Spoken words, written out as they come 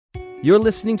You're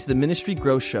listening to the Ministry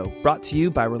Grow Show, brought to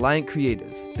you by Reliant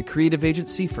Creative, the creative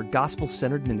agency for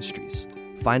gospel-centered ministries.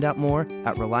 Find out more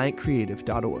at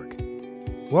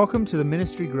reliantcreative.org. Welcome to the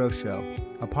Ministry Grow Show,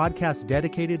 a podcast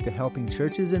dedicated to helping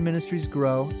churches and ministries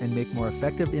grow and make more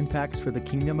effective impacts for the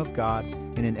kingdom of God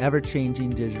in an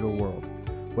ever-changing digital world.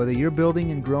 Whether you're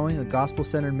building and growing a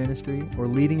gospel-centered ministry or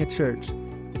leading a church,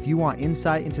 if you want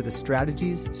insight into the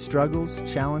strategies, struggles,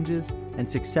 challenges, and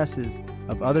successes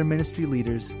of other ministry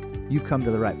leaders, you've come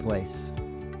to the right place.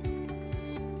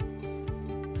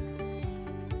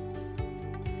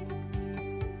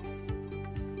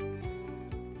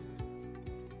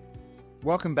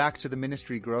 Welcome back to the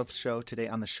Ministry Growth Show. Today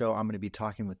on the show, I'm going to be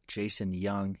talking with Jason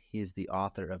Young. He is the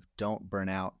author of Don't Burn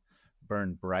Out,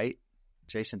 Burn Bright.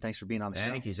 Jason, thanks for being on the show.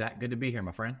 Thank you, Zach. Good to be here,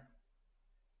 my friend.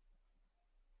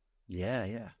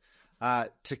 Yeah.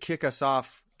 To kick us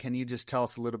off, can you just tell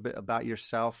us a little bit about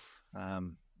yourself?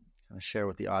 Kind of share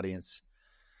with the audience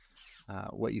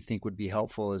what you think would be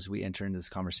helpful as we enter into this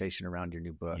conversation around your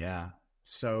new book. Yeah.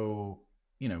 So,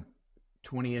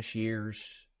 20-ish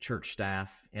years, church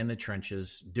staff in the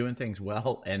trenches, doing things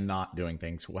well and not doing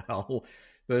things well.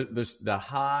 The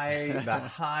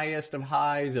highest of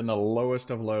highs and the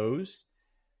lowest of lows.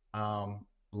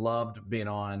 Loved being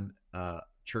on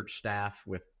church staff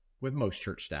with most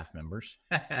church staff members.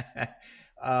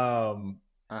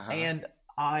 And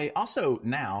I also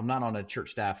now, I'm not on a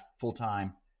church staff full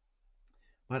time,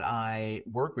 but I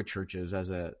work with churches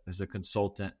as a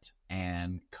consultant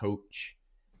and coach,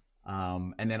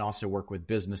 and then also work with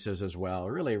businesses as well,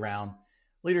 really around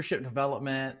leadership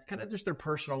development, kind of just their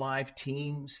personal life,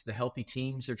 teams, the healthy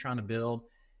teams they're trying to build,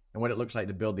 and what it looks like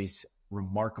to build these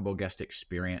remarkable guest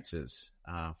experiences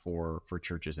for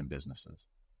churches and businesses.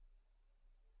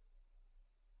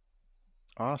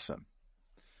 Awesome.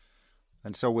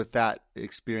 And so with that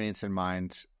experience in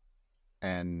mind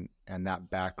and that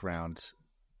background,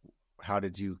 how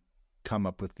did you come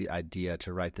up with the idea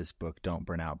to write this book, Don't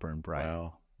Burn Out, Burn Bright?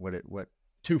 Well, What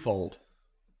twofold.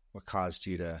 What caused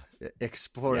you to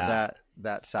explore that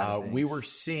side of things? We were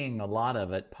seeing a lot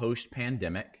of it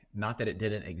post-pandemic, not that it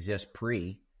didn't exist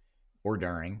pre or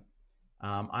during.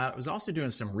 I was also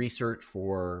doing some research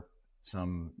for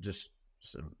some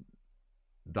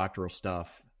doctoral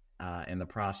stuff in the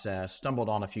process, stumbled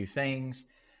on a few things,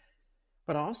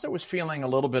 but I also was feeling a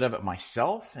little bit of it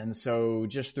myself. And so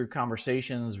just through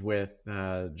conversations with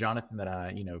Jonathan that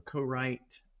I, co-write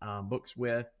books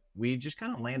with, we just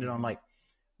kind of landed on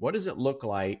what does it look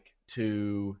like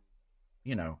to,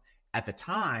 at the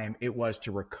time it was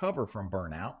to recover from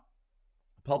burnout.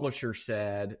 The publisher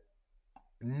said,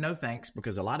 no thanks,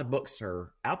 because a lot of books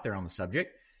are out there on the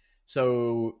subject.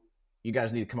 So you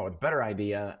guys need to come up with a better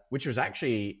idea, which was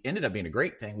actually ended up being a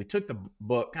great thing. We took the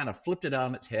book, kind of flipped it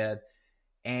on its head,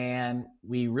 and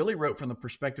we really wrote from the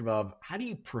perspective of how do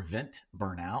you prevent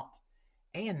burnout?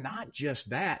 And not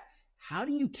just that, how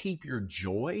do you keep your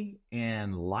joy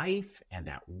in life and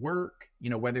at work?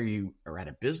 Whether you are at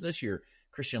a business, you're a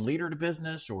Christian leader at a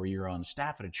business, or you're on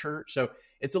staff at a church. So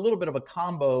it's a little bit of a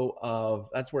combo of,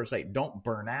 that's where it's like, don't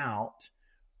burn out,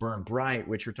 burn bright,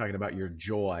 which you're talking about your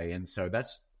joy. And so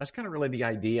that's kind of really the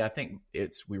idea. I think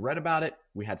we read about it.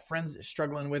 We had friends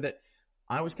struggling with it.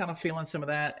 I was kind of feeling some of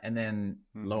that. And then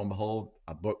lo and behold,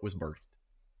 a book was birthed.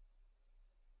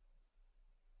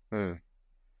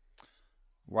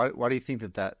 Why do you think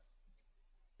that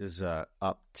is a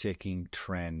upticking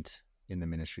trend in the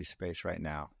ministry space right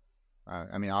now?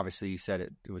 Obviously you said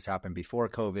it was happening before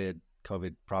COVID.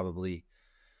 COVID probably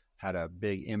had a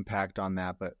big impact on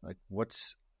that, but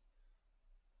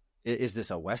is this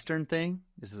a Western thing?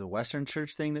 Is this a Western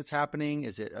church thing that's happening?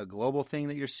 Is it a global thing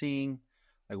that you're seeing?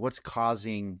 What's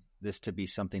causing this to be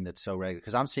something that's so regular?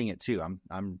 Because I'm seeing it too.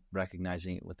 I'm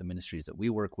recognizing it with the ministries that we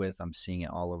work with. I'm seeing it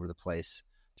all over the place,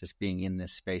 just being in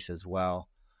this space as well.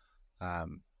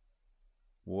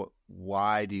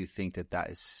 Why do you think that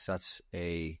is such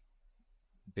a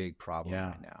big problem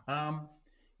right now?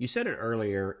 You said it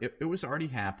earlier. It was already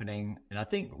happening. And I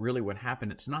think really what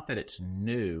happened, it's not that it's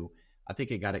new. I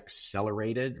think it got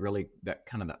accelerated. Really, that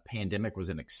pandemic was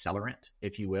an accelerant,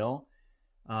 if you will.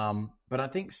 But I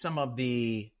think some of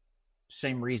the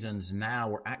same reasons now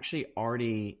were actually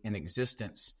already in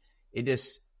existence. It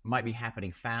just might be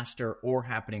happening faster or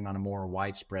happening on a more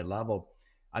widespread level.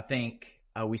 I think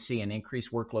we see an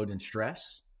increased workload and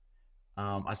stress.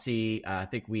 I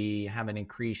think we have an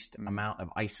increased amount of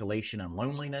isolation and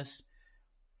loneliness.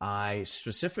 I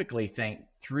specifically think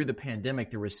through the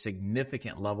pandemic, there was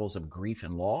significant levels of grief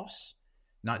and loss,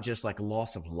 not just like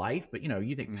loss of life, but,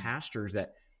 you think pastors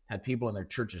that had people in their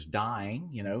churches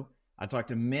dying, I talked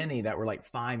to many that were like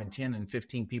 5 and 10 and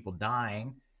 15 people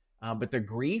dying. but the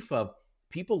grief of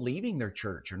people leaving their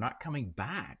church or not coming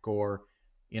back, or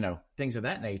things of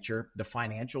that nature, the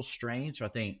financial strain. So I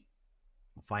think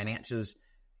finances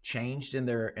changed in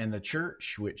the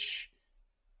church, which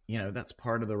that's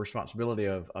part of the responsibility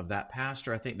of that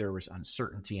pastor. I think there was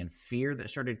uncertainty and fear that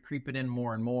started creeping in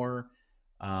more and more.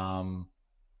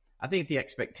 I think the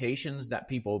expectations that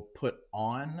people put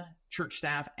on church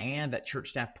staff and that church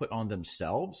staff put on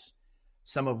themselves,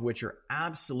 some of which are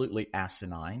absolutely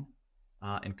asinine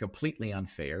and completely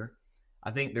unfair.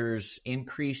 I think there's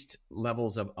increased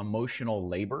levels of emotional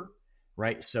labor,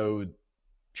 right? So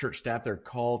church staff, they're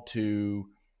called to,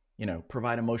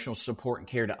 provide emotional support and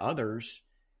care to others.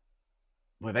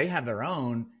 Well, they have their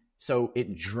own, so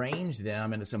it drains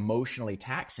them and it's emotionally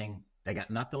taxing. They got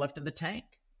nothing left in the tank.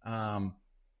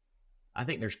 I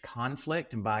think there's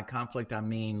conflict, and by conflict, I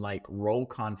mean like role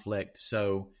conflict.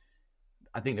 So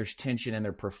I think there's tension in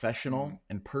their professional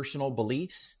and personal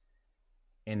beliefs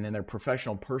and in their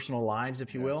professional, personal lives,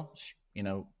 if you will,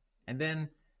 and then,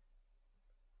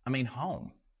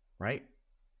 home, right?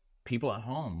 People at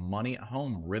home, money at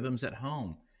home, rhythms at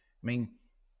home.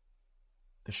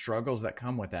 The struggles that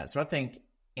come with that. So I think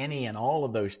any and all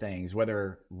of those things,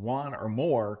 whether one or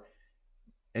more,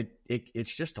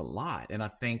 it's just a lot. And I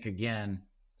think, again,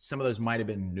 some of those might have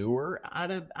been newer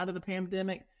out of the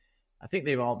pandemic. I think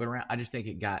they've all been around. I just think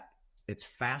it's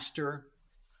faster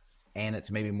and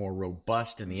it's maybe more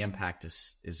robust, and the impact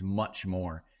is much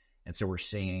more. And so we're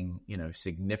seeing,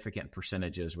 significant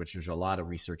percentages, which there's a lot of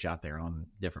research out there on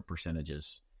different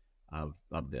percentages of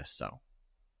this. So,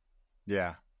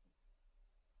 yeah.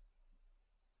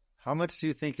 How much do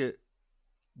you think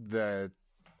this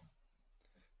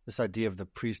idea of the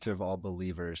priesthood of all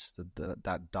believers,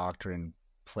 that doctrine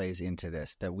plays into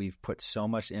this, that we've put so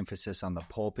much emphasis on the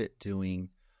pulpit doing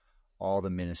all the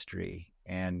ministry,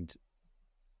 and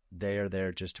they are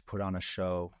there just to put on a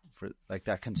show, for like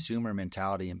that consumer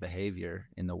mentality and behavior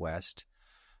in the West?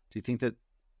 Do you think that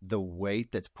the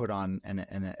weight that's put on and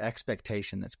an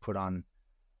expectation that's put on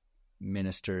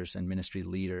ministers and ministry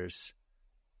leaders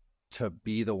to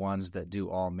be the ones that do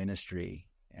all ministry,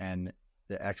 and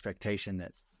the expectation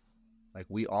that like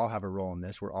we all have a role in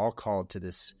this, we're all called to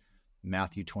this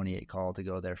Matthew 28 call to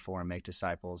go therefore and make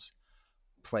disciples,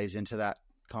 plays into that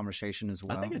conversation as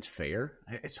well? I think it's fair.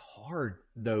 It's hard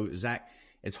though, Zach.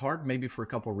 It's hard maybe for a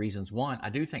couple of reasons. One, I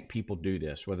do think people do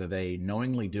this, whether they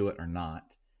knowingly do it or not.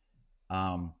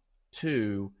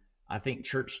 Two, I think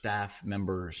church staff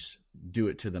members do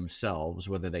it to themselves,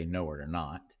 whether they know it or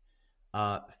not.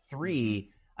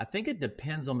 Three, I think it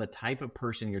depends on the type of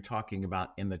person you're talking about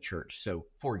in the church. So,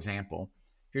 for example,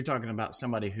 if you're talking about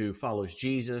somebody who follows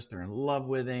Jesus, they're in love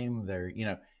with him,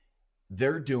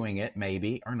 they're doing it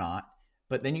maybe or not.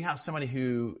 But then you have somebody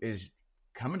who is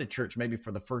coming to church maybe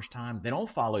for the first time. They don't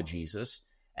follow Jesus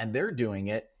and they're doing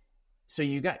it. So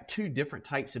you got two different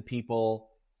types of people.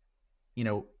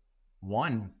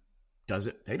 One does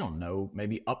it, they don't know,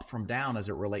 maybe up from down as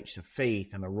it relates to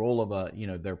faith and the role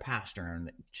of their pastor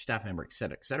and staff member, et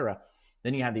cetera, et cetera.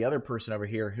 Then you have the other person over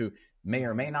here who may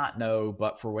or may not know,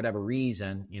 but for whatever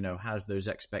reason, has those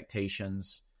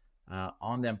expectations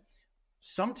on them.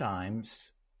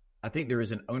 Sometimes I think there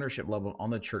is an ownership level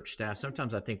on the church staff.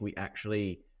 Sometimes I think we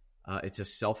actually, it's a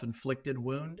self-inflicted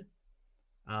wound.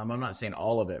 I'm not saying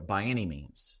all of it by any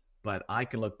means, but I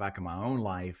can look back in my own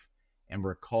life and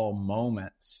recall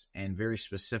moments and very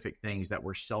specific things that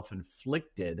were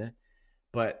self-inflicted,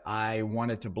 but I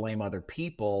wanted to blame other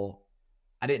people.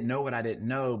 I didn't know what I didn't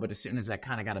know, but as soon as I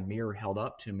kind of got a mirror held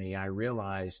up to me, I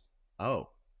realized,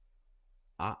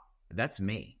 that's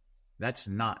me. That's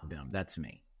not them. That's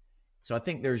me. So I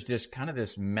think there's just kind of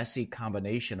this messy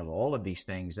combination of all of these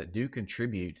things that do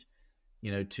contribute,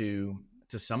 to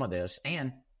some of this.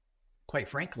 And quite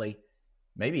frankly,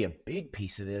 maybe a big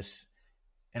piece of this,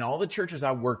 in all the churches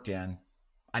I worked in,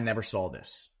 I never saw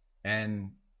this.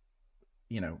 And,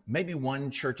 maybe one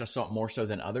church I saw it more so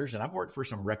than others. And I've worked for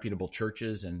some reputable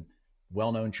churches and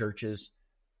well-known churches.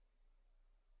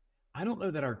 I don't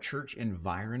know that our church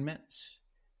environments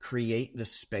create the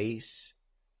space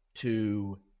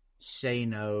to say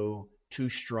no, to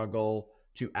struggle,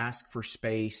 to ask for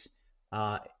space.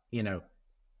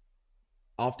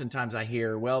 Oftentimes I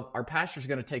hear, well, our pastor's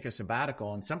going to take a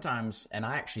sabbatical. And sometimes, and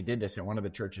I actually did this at one of the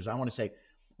churches, I want to say,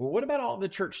 well, what about all the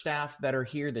church staff that are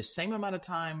here the same amount of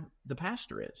time the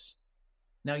pastor is?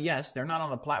 Now, yes, they're not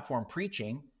on a platform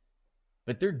preaching,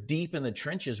 but they're deep in the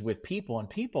trenches with people, and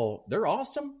people, they're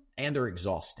awesome and they're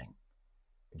exhausting.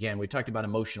 Again, we talked about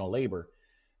emotional labor.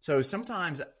 So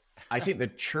sometimes I think the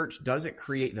church doesn't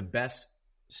create the best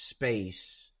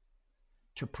space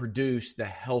to produce the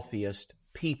healthiest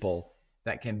people.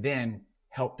 that can then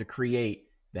help to create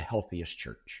the healthiest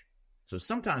church. So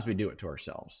sometimes we do it to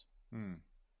ourselves.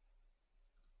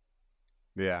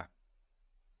 Yeah.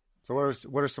 So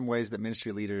what are some ways that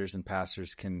ministry leaders and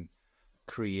pastors can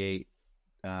create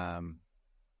some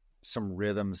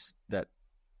rhythms that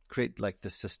create like the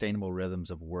sustainable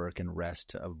rhythms of work and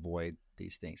rest to avoid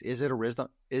these things? Is it a rhythm?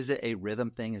 Is it a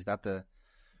rhythm thing? Is that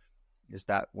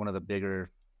one of the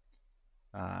bigger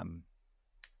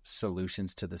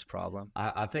solutions to this problem?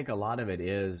 I think a lot of it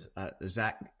is,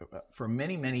 Zach, for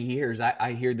many, many years,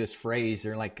 I hear this phrase.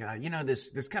 They're like,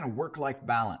 this kind of work-life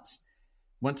balance.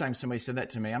 One time somebody said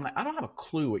that to me. I'm like, I don't have a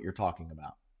clue what you're talking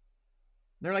about.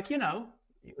 They're like,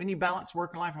 when you balance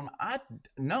work and life, I'm like,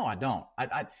 no, I don't.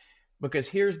 Because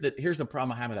here's the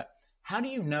problem I have with that. How do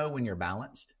you know when you're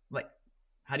balanced? Like,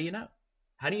 how do you know?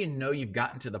 How do you know you've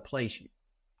gotten to the place?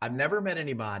 I've never met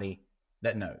anybody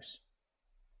that knows.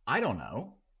 I don't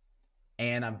know.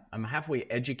 And I'm halfway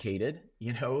educated,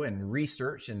 and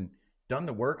researched and done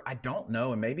the work. I don't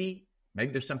know. And maybe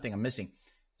there's something I'm missing.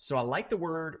 So I like the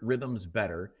word rhythms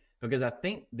better because I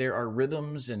think there are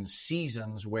rhythms and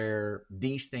seasons where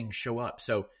these things show up.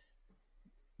 So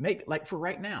maybe like for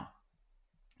right now,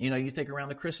 you think around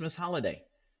the Christmas holiday,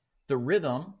 the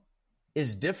rhythm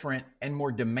is different and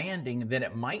more demanding than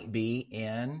it might be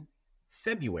in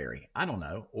February. I don't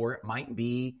know. Or it might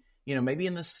be, maybe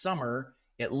in the summer,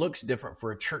 it looks different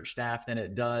for a church staff than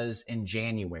it does in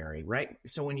January, right?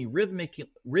 So when you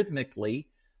rhythmically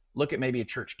look at maybe a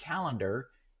church calendar,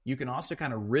 you can also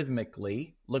kind of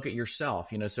rhythmically look at yourself.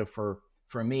 So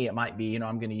for me, it might be,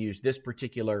 I'm going to use this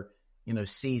particular,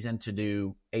 season to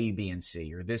do A, B, and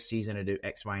C, or this season to do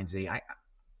X, Y, and Z. I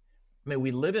mean,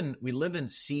 we live in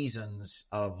seasons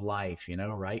of life,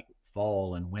 right?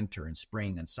 Fall and winter and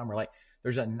spring and summer. Like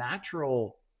there's a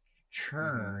natural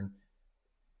churn. Mm-hmm.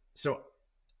 So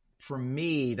for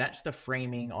me, that's the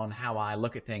framing on how I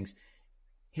look at things.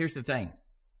 Here's the thing.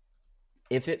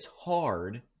 If it's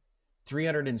hard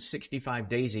 365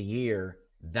 days a year,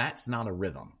 that's not a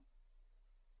rhythm.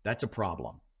 That's a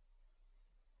problem.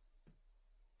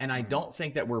 And I don't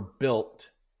think that we're built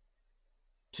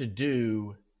to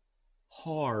do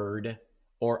hard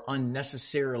or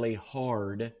unnecessarily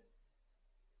hard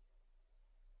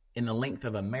in the length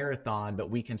of a marathon, but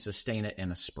we can sustain it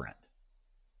in a sprint.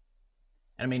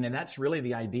 And that's really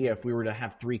the idea. If we were to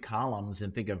have 3 columns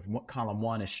and think of what column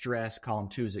 1 is stress, column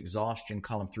 2 is exhaustion,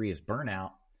 column 3 is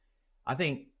burnout, I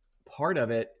think part of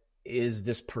it is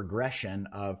this progression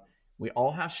of we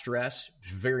all have stress,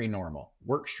 very normal.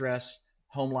 Work stress,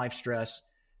 home life stress,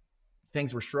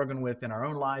 things we're struggling with in our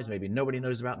own lives, maybe nobody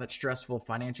knows about that's stressful,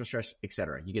 financial stress,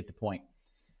 etc. You get the point.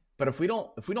 But if we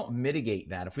don't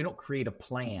mitigate that, if we don't create a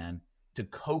plan to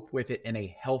cope with it in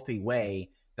a healthy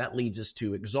way, that leads us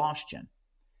to exhaustion.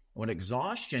 What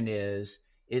exhaustion is,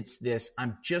 it's this,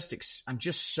 I'm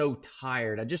just so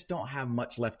tired. I just don't have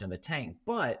much left in the tank.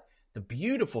 But the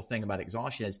beautiful thing about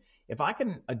exhaustion is if I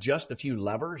can adjust a few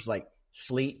levers like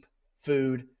sleep,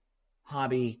 food,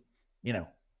 hobby,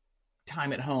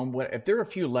 time at home, if there are a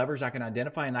few levers I can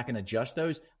identify and I can adjust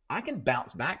those, I can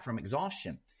bounce back from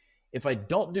exhaustion. If I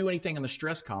don't do anything in the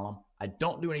stress column, I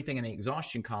don't do anything in the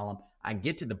exhaustion column, I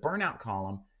get to the burnout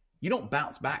column, you don't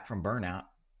bounce back from burnout.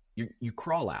 You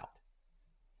crawl out.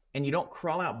 And you don't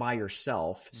crawl out by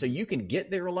yourself. So you can get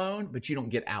there alone, but you don't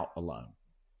get out alone.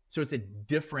 So it's a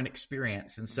different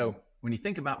experience. And so when you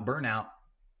think about burnout,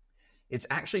 it's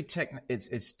actually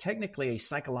it's technically a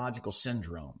psychological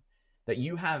syndrome that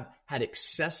you have had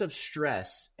excessive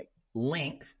stress,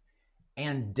 length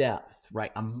and depth,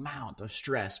 right? Amount of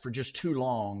stress for just too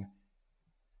long.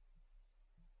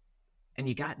 And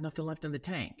you got nothing left in the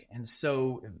tank. And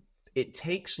so it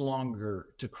takes longer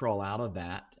to crawl out of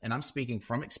that. And I'm speaking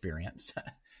from experience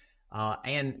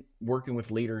and working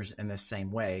with leaders in the same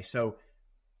way. So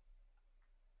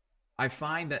I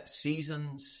find that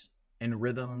seasons and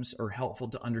rhythms are helpful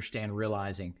to understand,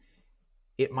 realizing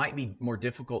it might be more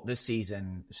difficult this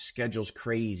season, the schedule's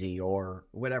crazy or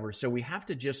whatever. So we have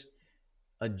to just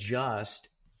adjust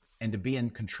and to be in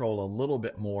control a little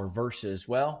bit more versus,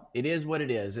 well, it is what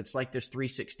it is. It's like this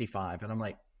 365. And I'm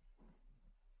like,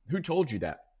 who told you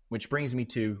that? Which brings me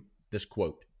to this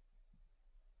quote.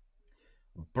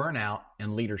 Burnout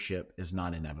in leadership is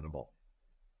not inevitable.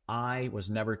 I was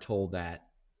never told that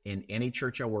in any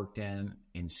church I worked in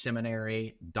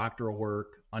seminary, doctoral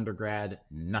work, undergrad,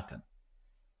 nothing.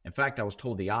 In fact, I was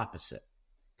told the opposite.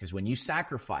 Because when you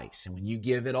sacrifice and when you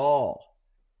give it all,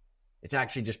 it's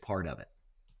actually just part of it.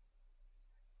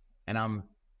 And I'm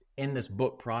in this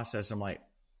book process, I'm like,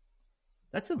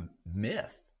 that's a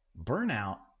myth.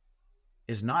 Burnout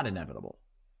is not inevitable.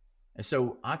 And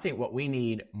so I think what we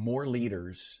need more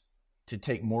leaders to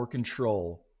take more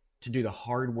control, to do the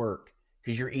hard work,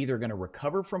 because you're either going to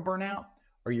recover from burnout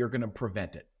or you're going to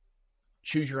prevent it.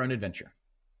 Choose your own adventure.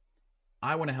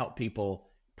 I want to help people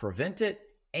prevent it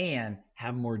and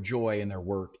have more joy in their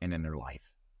work and in their life.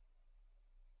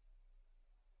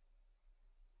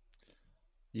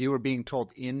 You were being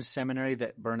told in seminary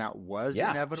that burnout was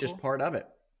inevitable? It's just part of it.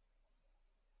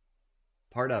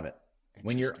 Part of it.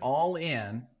 When you're all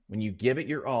in, when you give it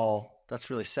your all. That's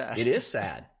really sad. It is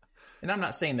sad. And I'm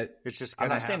not saying that it's just I'm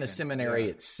not saying the seminary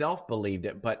itself believed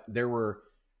it, but there were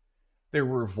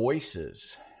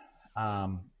voices,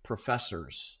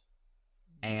 professors,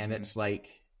 and it's like,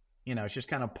 it's just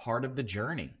kind of part of the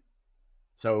journey.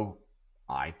 So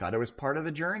I thought it was part of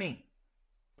the journey.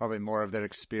 Probably more of their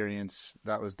experience.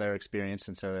 That was their experience,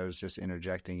 and so that was just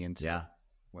interjecting into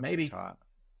what they taught.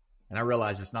 And I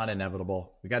realized it's not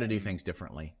inevitable. We got to do things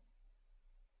differently.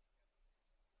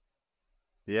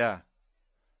 Yeah.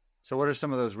 So what are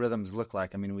some of those rhythms look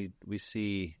like? I mean, we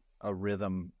see a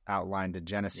rhythm outlined in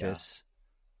Genesis,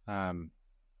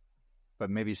 but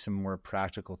maybe some more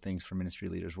practical things for ministry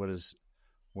leaders.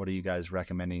 What are you guys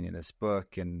recommending in this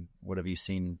book, and what have you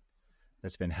seen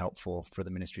that's been helpful for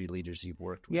the ministry leaders you've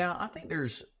worked with? Yeah, I think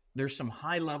there's some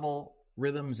high level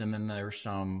rhythms, and then there's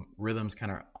some rhythms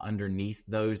kind of underneath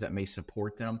those that may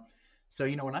support them. So,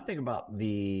 when I think about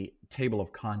the table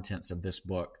of contents of this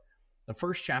book, the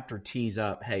first chapter tees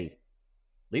up, hey,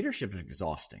 leadership is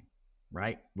exhausting,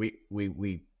 right? We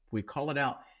call it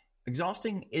out.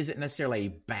 Exhausting isn't necessarily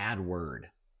a bad word.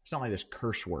 It's not like this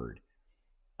curse word.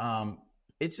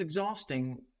 It's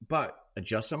exhausting, but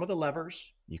adjust some of the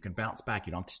levers. You can bounce back.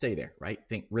 You don't have to stay there, right?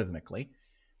 Think rhythmically.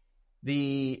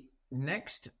 The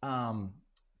next 10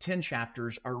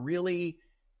 chapters are really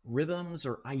rhythms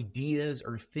or ideas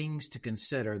or things to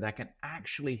consider that can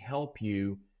actually help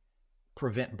you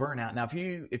prevent burnout. Now,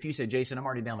 if you say, Jason, I'm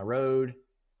already down the road,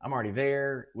 I'm already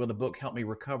there, will the book help me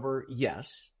recover?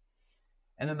 Yes.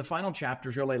 And then the final chapter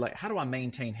is really like, how do I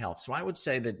maintain health? So I would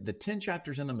say that the 10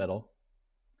 chapters in the middle,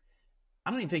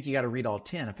 I don't even think you got to read all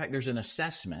 10. In fact, there's an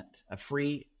assessment, a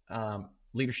free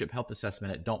leadership health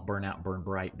assessment at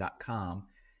don'tburnoutburnbright.com.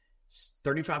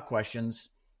 35 questions.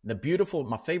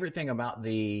 My favorite thing about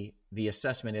the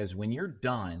assessment is when you're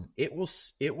done, it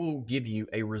will give you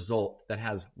a result that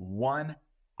has one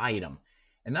item.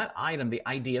 And that item, the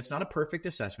idea, it's not a perfect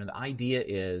assessment. The idea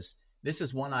is this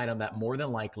is one item that more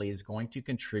than likely is going to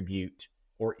contribute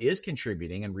or is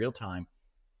contributing in real time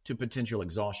to potential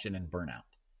exhaustion and burnout.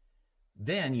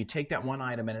 Then you take that one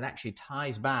item and it actually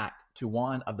ties back to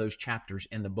one of those chapters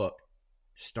in the book.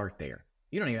 Start there.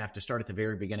 You don't even have to start at the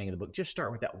very beginning of the book. Just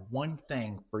start with that one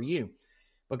thing for you.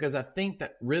 Because I think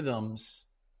that rhythms,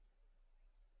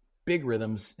 big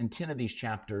rhythms in 10 of these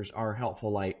chapters are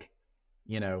helpful. Like,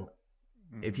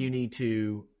 if you need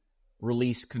to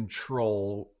release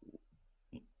control,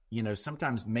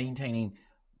 sometimes maintaining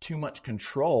too much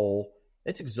control,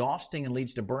 it's exhausting and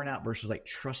leads to burnout versus like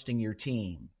trusting your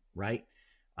team, right?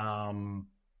 Knowing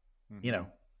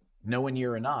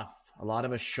you're enough. A lot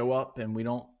of us show up and we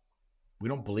don't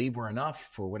believe we're enough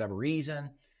for whatever reason.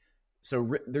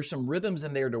 So there's some rhythms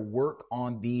in there to work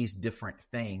on these different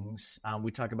things.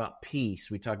 We talk about peace.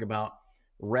 We talk about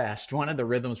rest. One of the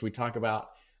rhythms we talk about,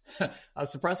 I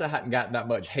was surprised I hadn't gotten that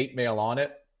much hate mail on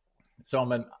it. So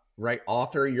I'm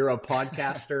author, you're a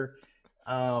podcaster.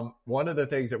 One of the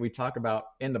things that we talk about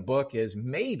in the book is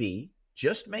maybe,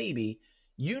 just maybe,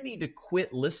 you need to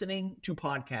quit listening to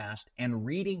podcasts and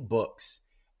reading books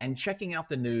and checking out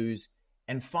the news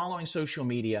and following social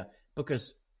media,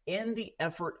 because in the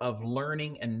effort of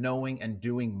learning and knowing and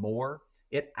doing more,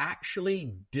 it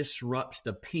actually disrupts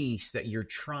the peace that you're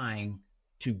trying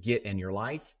to get in your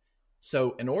life.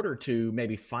 So in order to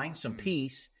maybe find some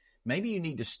peace, maybe you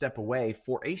need to step away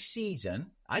for a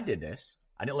season. I did this.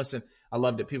 I didn't listen. I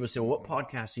loved it. People say, well, what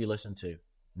podcast do you listen to?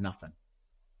 Nothing.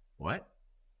 What?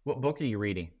 What book are you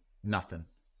reading? Nothing.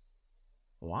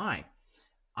 Why?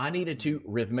 I needed to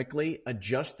rhythmically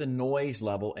adjust the noise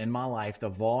level in my life, the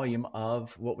volume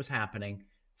of what was happening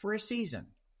for a season.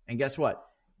 And guess what?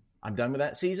 I'm done with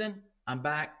that season. I'm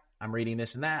back. I'm reading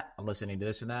this and that. I'm listening to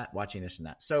this and that, watching this and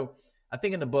that. So I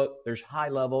think in the book, there's high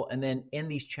level. And then in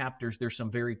these chapters, there's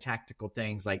some very tactical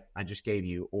things like I just gave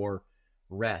you, or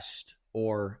rest,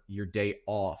 or your day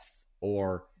off,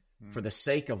 or for the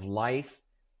sake of life,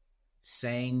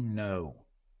 saying no,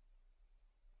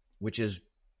 which is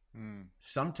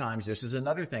sometimes, this is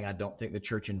another thing I don't think the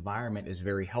church environment is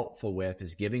very helpful with,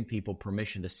 is giving people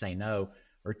permission to say no,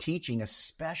 or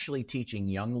especially teaching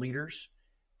young leaders,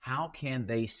 how can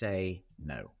they say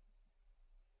no?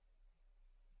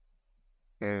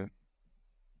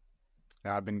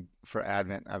 For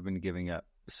Advent, I've been giving up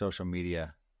social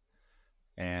media,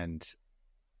 and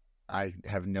I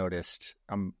have noticed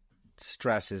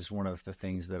stress is one of the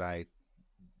things that I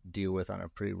deal with on a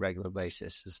pretty regular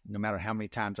basis. Is no matter how many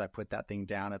times I put that thing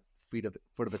down at the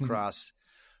foot of the cross,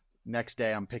 next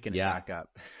day I'm picking it back up.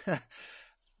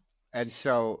 And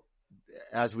so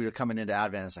as we were coming into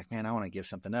Advent, it's like, man, I want to give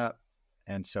something up.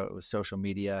 And so it was social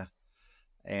media.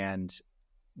 And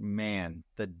man,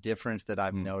 the difference that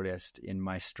I've noticed in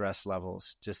my stress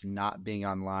levels, just not being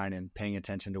online and paying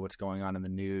attention to what's going on in the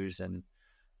news and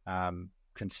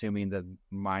consuming the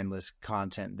mindless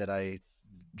content that I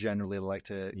generally like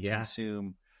to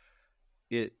consume.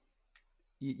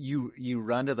 You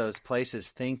run to those places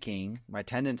thinking, my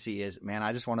tendency is, man,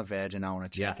 I just want to veg and I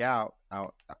want to check out.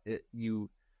 You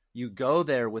go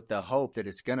there with the hope that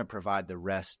it's going to provide the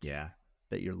rest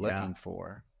that you're looking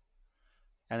for.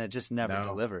 And it just never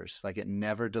delivers. Like, it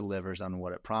never delivers on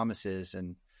what it promises.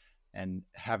 And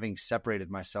having separated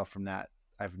myself from that,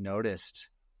 I've noticed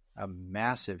a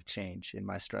massive change in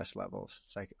my stress levels.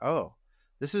 It's like, oh,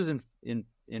 this was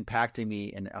impacting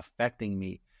me and affecting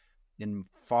me in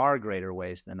far greater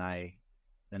ways than I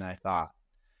thought.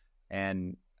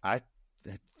 And I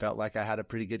felt like I had a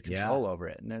pretty good control over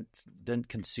it. And it didn't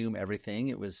consume everything.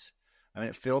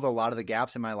 It filled a lot of the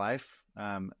gaps in my life.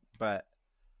 But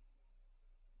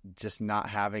just not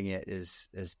having it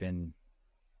has been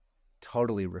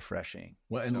totally refreshing.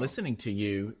 Well, and listening to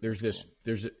you, there's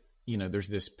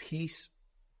this peace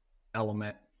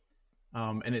element.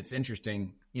 And it's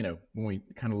interesting, when we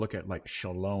kind of look at like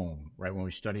shalom, right? When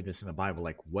we study this in the Bible,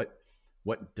 like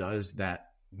what does that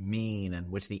mean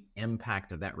and what's the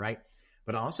impact of that, right?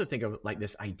 But I also think of like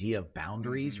this idea of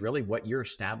boundaries, really what you're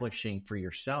establishing for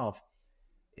yourself,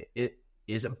 it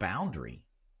is a boundary.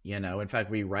 In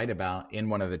fact, we write about in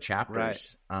one of the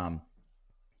chapters,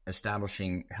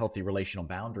 establishing healthy relational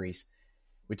boundaries.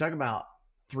 We talk about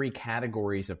 3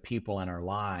 categories of people in our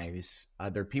lives.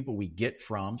 They're people we get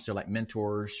from, so like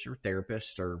mentors or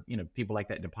therapists or, people like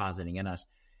that depositing in us.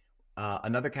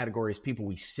 Another category is people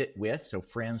we sit with, so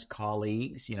friends,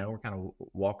 colleagues, we're kind of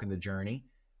walking the journey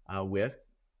with.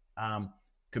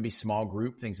 Could be small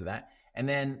group, things of that. And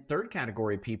then third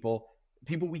category of people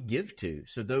we give to,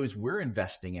 so those we're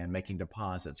investing in, making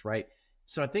deposits, right?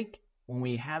 So I think when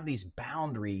we have these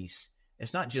boundaries,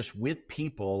 it's not just with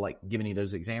people, like giving you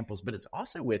those examples, but it's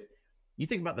also with, you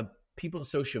think about the people in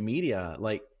social media,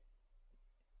 like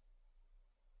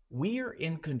we are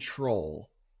in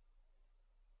control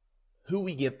who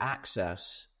we give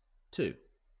access to.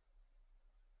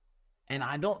 And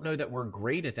I don't know that we're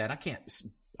great at that.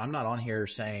 I'm not on here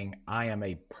saying I am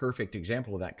a perfect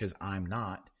example of that, because I'm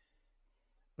not.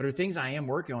 But are things I am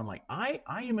working on, like I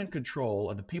am in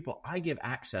control of the people I give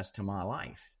access to my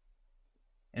life.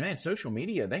 And man, social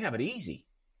media, they have it easy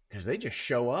because they just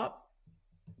show up.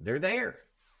 They're there.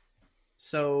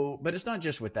 So, but it's not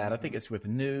just with that. I think it's with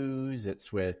news.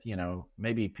 It's with,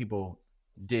 maybe people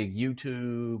dig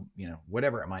YouTube,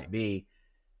 whatever it might be.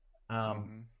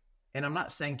 And I'm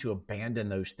not saying to abandon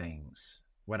those things.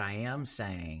 What I am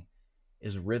saying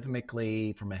is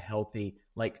rhythmically, from a healthy,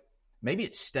 like maybe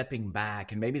it's stepping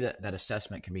back, and maybe that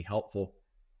assessment can be helpful.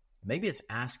 Maybe it's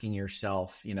asking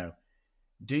yourself,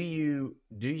 do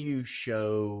you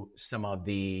show some of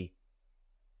the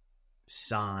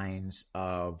signs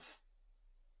of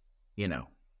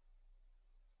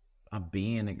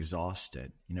being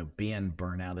exhausted, being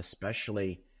burnout,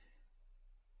 especially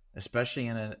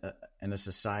in a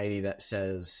society that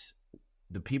says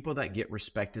the people that get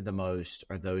respected the most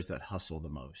are those that hustle the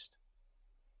most.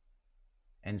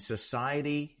 And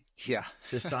society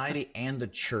and the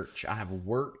church. I have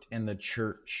worked in the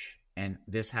church, and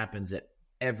this happens at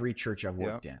every church I've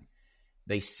worked in.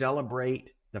 They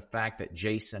celebrate the fact that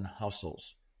Jason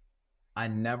hustles. I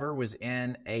never was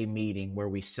in a meeting where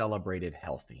we celebrated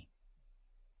healthy.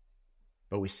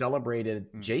 But we celebrated,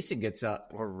 Jason gets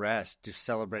up. Or rest, just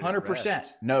celebrate 100%.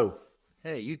 Rest. No.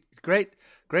 Hey, you great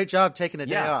job taking a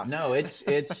day off. No, it's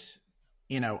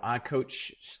I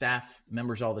coach staff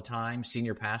members all the time,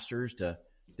 senior pastors to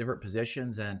different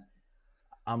positions. And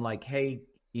I'm like, hey,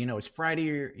 it's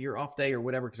Friday, your off day or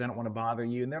whatever, because I don't want to bother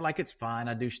you. And they're like, it's fine.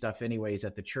 I do stuff anyways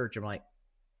at the church. I'm like,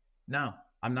 no,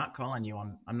 I'm not calling you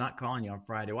on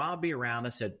Friday. Well, I'll be around. I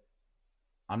said,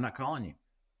 I'm not calling you.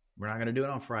 We're not going to do it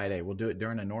on Friday. We'll do it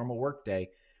during a normal work day.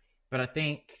 But I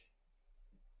think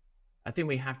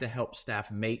we have to help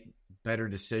staff make better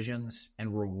decisions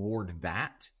and reward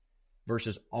that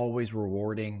versus always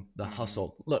rewarding the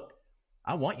hustle. Look,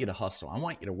 I want you to hustle. I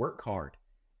want you to work hard,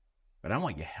 but I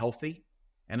want you healthy.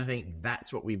 And I think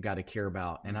that's what we've got to care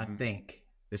about. And I think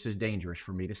this is dangerous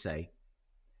for me to say.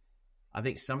 I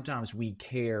think sometimes we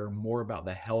care more about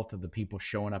the health of the people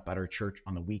showing up at our church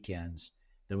on the weekends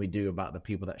than we do about the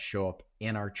people that show up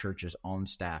in our churches on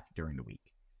staff during the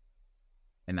week.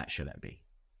 And that shouldn't be.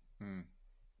 Yeah.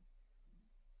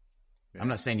 I'm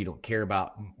not saying you don't care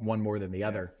about one more than the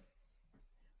other,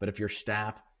 but if your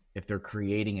staff, if they're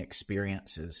creating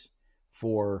experiences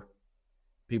for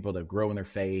people to grow in their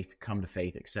faith, come to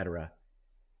faith, etc.,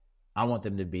 I want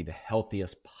them to be the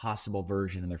healthiest possible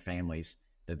version of their families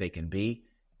that they can be.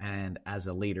 And as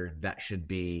a leader, that should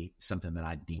be something that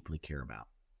I deeply care about.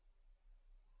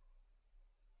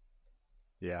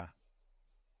 Yeah.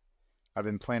 I've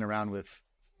been playing around with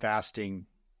fasting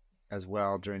as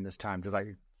well during this time, just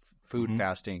like food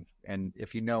fasting. And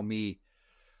if you know me,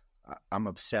 I'm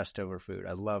obsessed over food.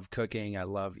 I love cooking. I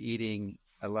love eating.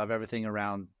 I love everything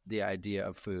around the idea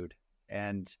of food.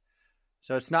 And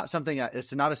so it's not something,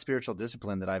 it's not a spiritual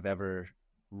discipline that I've ever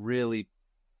really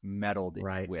meddled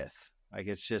with. Like,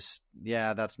 it's just,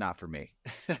 that's not for me.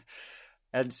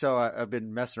 And so I've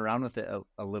been messing around with it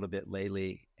a little bit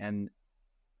lately. And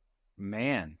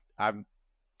man, I'm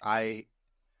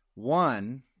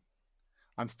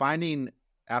finding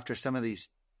after some of these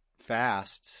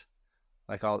fasts,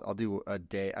 like I'll do a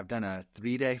day. I've done a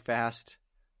 3-day fast,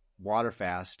 water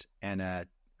fast, and a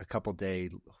couple day,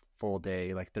 full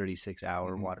day, like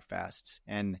 36-hour water fasts.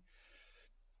 And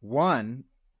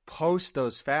post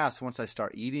those fasts, once I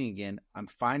start eating again, I'm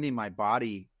finding my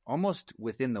body almost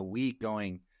within the week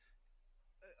going,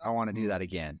 I want to do that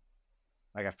again.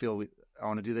 Like, I feel I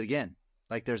want to do that again.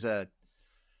 Like, there's a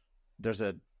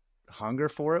hunger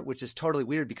for it, which is totally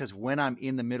weird because when I'm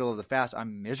in the middle of the fast,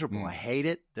 I'm miserable. I hate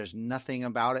it. There's nothing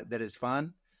about it that is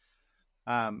fun.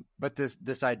 But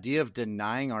this idea of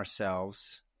denying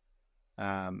ourselves,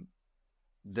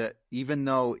 that even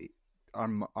though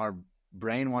our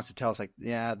brain wants to tell us, like,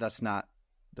 that's not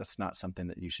something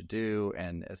that you should do,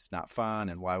 and it's not fun,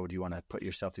 and why would you want to put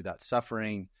yourself through that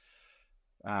suffering?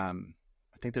 I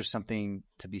think there's something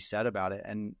to be said about it.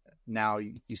 And now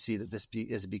you see that this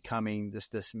is becoming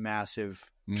this massive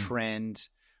trend.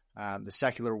 The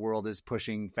secular world is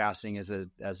pushing fasting as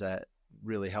a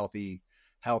really healthy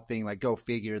thing. Like, go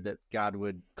figure that God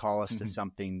would call us to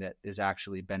something that is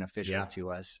actually beneficial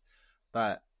to us.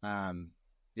 But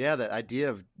that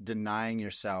idea of denying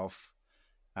yourself,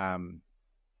 and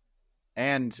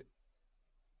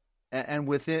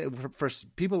with it, for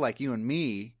people like you and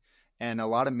me, and a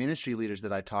lot of ministry leaders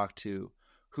that I talk to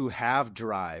who have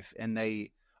drive, and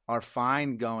they are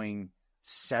fine going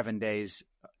 7 days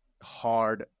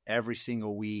hard every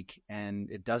single week,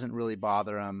 and it doesn't really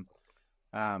bother them.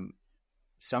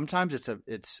 Sometimes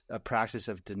it's a practice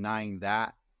of denying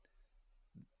that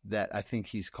I think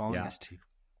he's calling us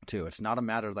to. It's not a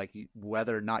matter of like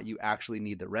whether or not you actually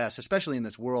need the rest, especially in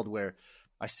this world where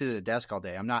I sit at a desk all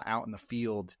day. I'm not out in the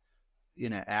field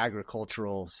in an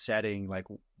agricultural setting, like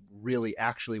really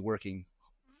actually working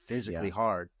physically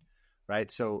hard, right?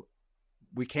 So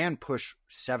we can push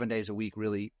 7 days a week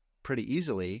really pretty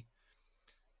easily.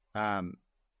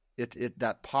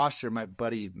 That posture, my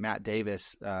buddy Matt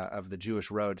Davis of the Jewish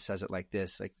Road says it like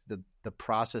this: like the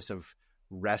process of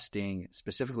resting,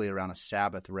 specifically around a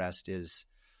Sabbath rest, is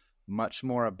much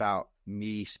more about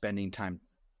me spending time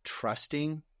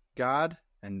trusting God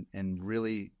and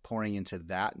really pouring into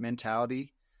that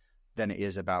mentality than it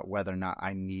is about whether or not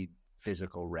I need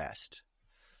physical rest.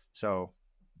 So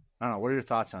I don't know. What are your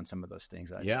thoughts on some of those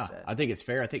things I just said? I think it's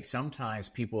fair. I think sometimes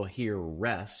people hear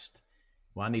rest.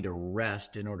 Well, I need to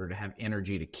rest in order to have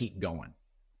energy to keep going.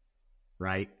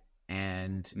 Right.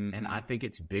 And I think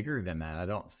it's bigger than that. I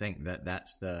don't think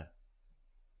that's the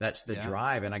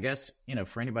drive. And I guess,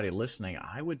 for anybody listening,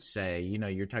 I would say,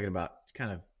 you're talking about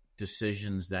kind of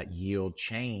decisions that yield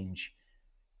change.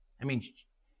 I mean,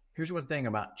 here's one thing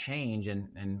about change,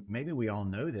 and maybe we all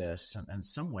know this in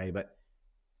some way, but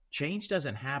change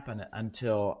doesn't happen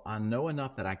until I know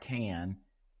enough that I can,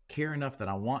 care enough that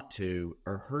I want to,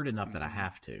 or hurt enough that I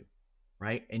have to,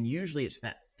 right? And usually it's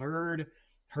that third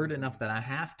hurt enough that I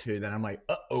have to that I'm like,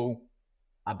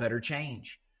 I better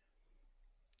change.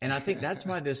 And I think that's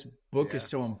why this book is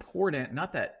so important.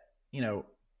 Not that,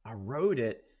 I wrote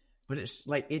it, but it's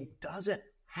like, it doesn't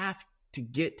have to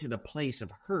get to the place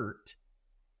of hurt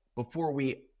before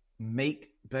we make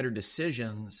better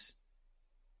decisions,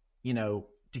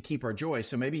 to keep our joy.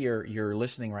 So maybe you're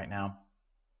listening right now,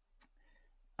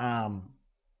 and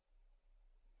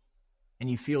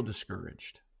you feel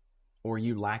discouraged, or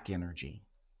you lack energy,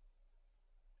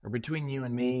 or between you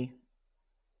and me,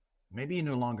 maybe you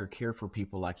no longer care for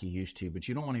people like you used to, but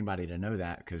you don't want anybody to know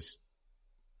that because,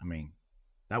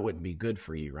 that wouldn't be good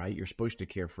for you, right? You're supposed to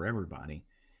care for everybody.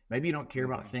 Maybe you don't care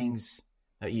about things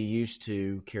that you used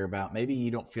to care about. Maybe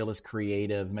you don't feel as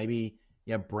creative. Maybe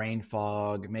you have brain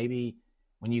fog. Maybe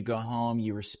when you go home,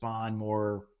 you respond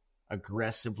more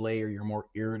aggressively, or you're more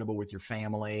irritable with your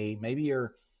family. Maybe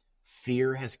your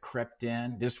fear has crept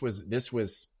in. This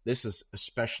is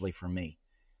especially for me.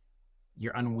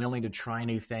 You're unwilling to try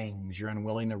new things. You're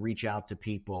unwilling to reach out to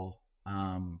people.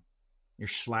 You're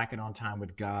slacking on time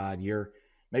with God. You're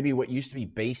maybe what used to be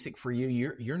basic for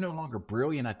you. You're no longer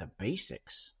brilliant at the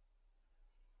basics.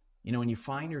 You know, when you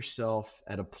find yourself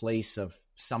at a place of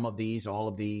some of these, all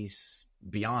of these,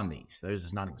 beyond these, those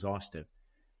is not exhaustive.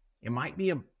 It might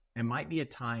be a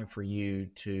time for you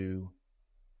to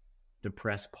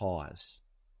press pause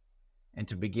and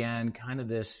to begin kind of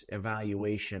this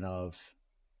evaluation of,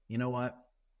 you know what?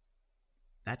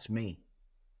 That's me.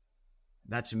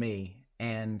 That's me.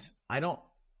 And I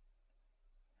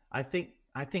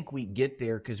think we get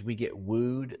there because we get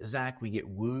wooed, Zach, we get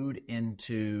wooed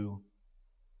into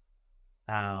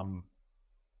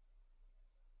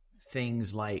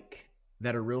things like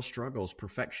that are real struggles: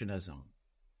 perfectionism,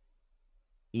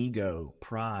 ego,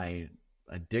 pride,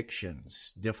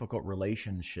 addictions, difficult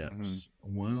relationships,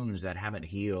 wounds that haven't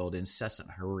healed,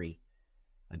 incessant hurry.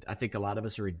 I think a lot of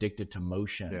us are addicted to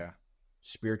motion,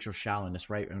 spiritual shallowness,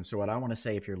 right? And so what I want to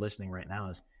say, if you're listening right now,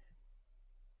 is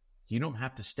you don't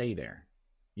have to stay there.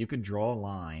 You could draw a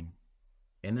line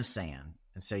in the sand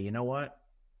and say, you know what?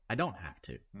 I don't have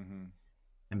to.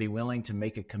 And be willing to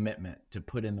make a commitment to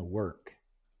put in the work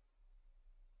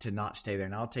to not stay there.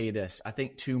 And I'll tell you this, I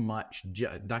think too much,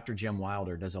 Dr. Jim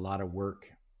Wilder does a lot of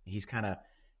work. He's kind of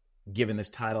given this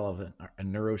title of a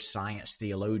neuroscience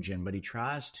theologian, but he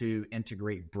tries to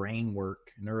integrate brain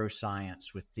work,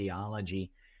 neuroscience with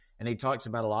theology. And he talks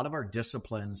about a lot of our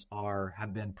disciplines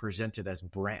have been presented as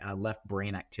left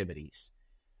brain activities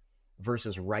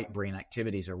versus right brain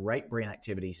activities, or right brain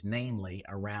activities, namely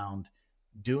around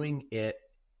doing it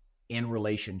in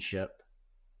relationship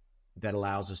that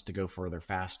allows us to go further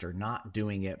faster, not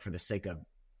doing it for the sake of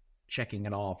checking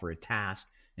it off, or a task,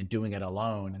 and doing it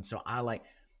alone. And so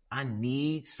I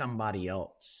need somebody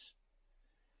else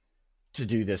to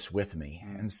do this with me.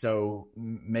 And so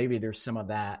maybe there's some of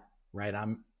that, right?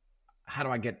 How do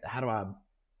I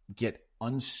get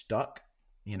unstuck?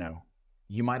 You know,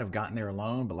 you might have gotten there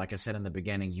alone, but like I said in the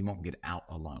beginning, you won't get out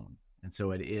alone. And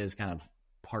so it is kind of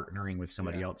partnering with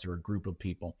somebody else, or a group of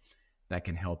people that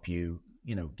can help you,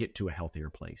 you know, get to a healthier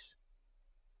place.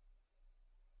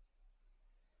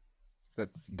 That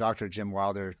Dr. Jim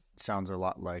Wilder sounds a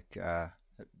lot like,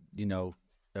 you know,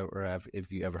 or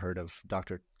if you ever heard of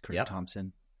Dr. Kurt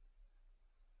Thompson.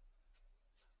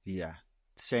 Yeah.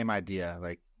 Same idea,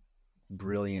 like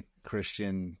brilliant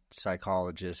Christian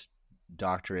psychologist,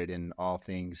 doctorate in all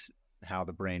things, how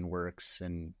the brain works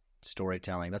and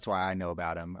storytelling. That's why I know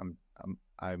about him.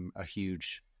 I'm a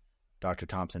huge Dr.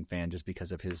 Thompson fan, just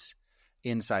because of his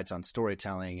insights on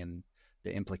storytelling and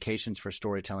the implications for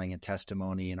storytelling and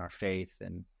testimony in our faith.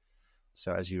 And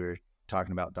so as you were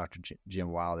talking about Dr.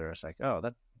 Jim Wilder, I was like, I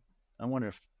wonder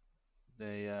if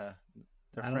they're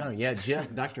I don't friends. know. Yeah,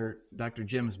 Jim, Dr.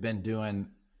 Jim has been doing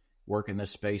work in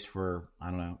this space for,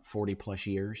 40 plus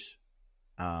years.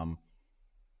 And,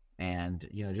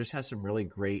 you know, just has some really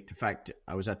great, in fact,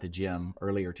 I was at the gym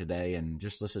earlier today and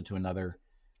just listened to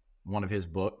one of his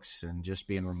books, and just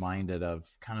being reminded of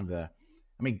kind of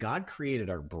God created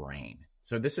our brain.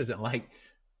 So this isn't like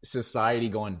society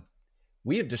going,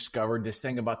 we have discovered this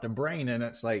thing about the brain. And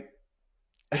it's like,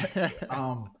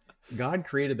 God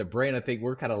created the brain. I think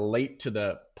we're kind of late to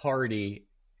the party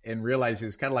and realize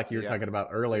it's kind of like you were talking about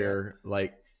earlier,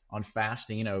 like on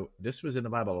fasting. You know, this was in the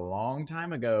Bible a long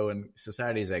time ago, and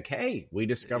society is like, hey, we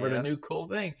discovered a new cool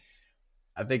thing.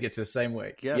 I think it's the same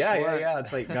way. Yeah.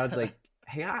 It's like God's like,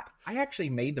 hey, I actually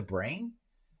made the brain.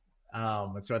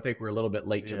 And so I think we're a little bit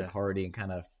late to the party, and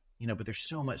kind of, you know, but there's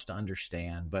so much to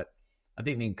understand. But I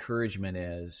think the encouragement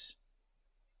is,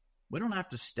 we don't have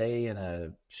to stay in a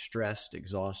stressed,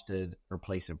 exhausted, or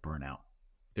place of burnout.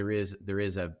 There is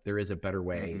a better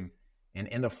way. And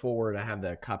in the forward, I have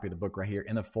the copy of the book right here.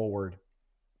 In the forward,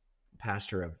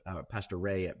 Pastor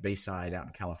Ray at Bayside out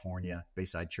in California,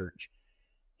 Bayside Church,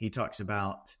 he talks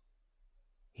about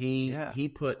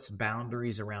he puts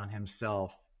boundaries around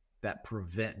himself that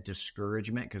prevent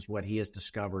discouragement, because what he has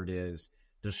discovered is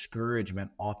discouragement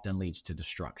often leads to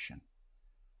destruction.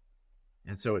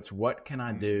 And so it's, what can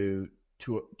I do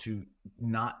to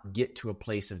not get to a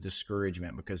place of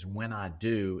discouragement? Because when I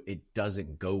do, it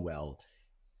doesn't go well.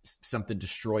 Something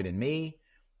destroyed in me.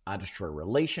 I destroy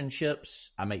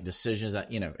relationships. I make decisions that,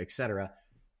 et cetera.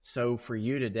 So for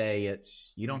you today,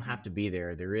 you don't have to be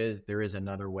there. There is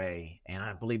another way. And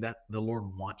I believe that the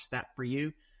Lord wants that for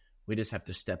you. We just have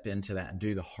to step into that and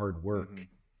do the hard work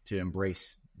to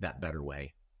embrace that better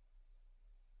way.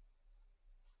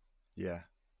 Yeah.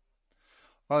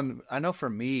 Well, I know for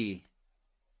me,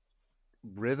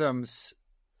 rhythms,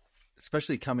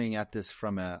 especially coming at this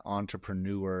from an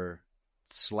entrepreneur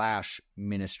 /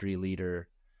 ministry leader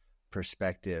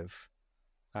perspective,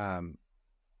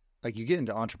 like you get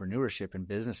into entrepreneurship and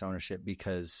business ownership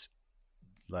because,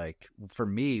 like, for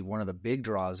me, one of the big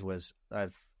draws was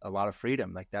I've a lot of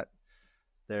freedom like that.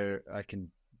 There, I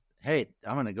can, hey,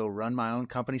 I'm going to go run my own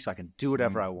company so I can do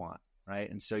whatever I want. Right.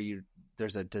 And so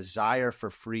there's a desire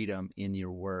for freedom in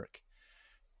your work.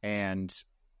 And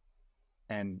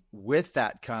with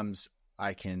that comes,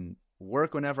 I can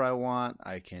work whenever I want.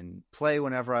 I can play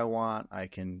whenever I want. I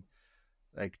can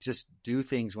just do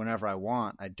things whenever I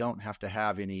want. I don't have to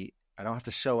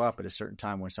show up at a certain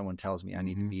time when someone tells me I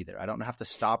need to be there. I don't have to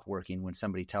stop working when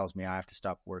somebody tells me I have to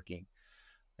stop working.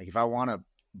 Like if I want to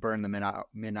burn the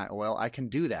midnight oil, I can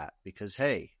do that because,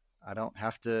 hey, I don't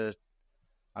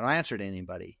answer to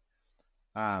anybody.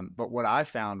 But what I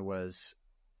found was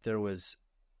there was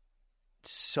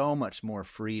so much more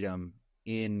freedom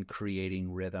in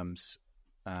creating rhythms.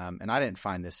 And I didn't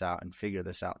find this out and figure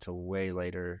this out till way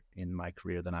later in my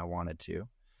career than I wanted to,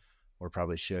 or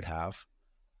probably should have.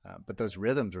 But those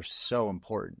rhythms were so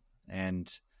important.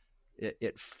 And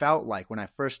it felt like when I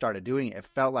first started doing it, it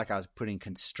felt like I was putting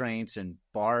constraints and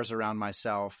bars around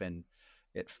myself. And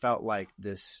it felt like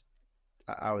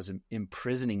I was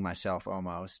imprisoning myself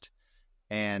almost.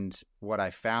 And what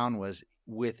I found was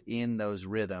within those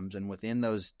rhythms and within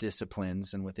those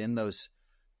disciplines and within those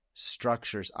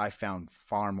structures, I found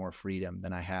far more freedom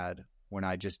than I had when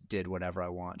I just did whatever I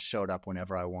want, showed up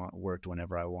whenever I want, worked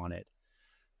whenever I wanted.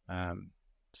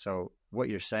 So what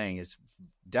you're saying is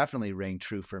definitely ring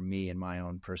true for me in my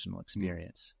own personal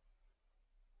experience.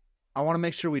 I want to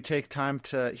make sure we take time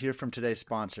to hear from today's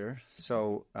sponsor.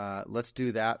 So let's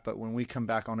do that. But when we come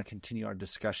back, I want to continue our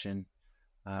discussion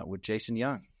with Jason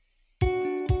Young.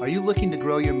 Are you looking to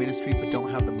grow your ministry but don't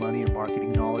have the money or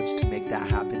marketing knowledge to make that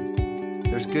happen?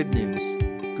 There's good news.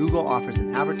 Google offers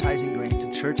an advertising grant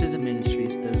to churches and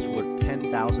ministries that is worth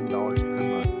 $10,000 per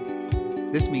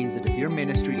month. This means that if your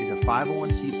ministry is a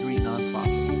 501c3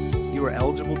 nonprofit, you are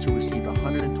eligible to receive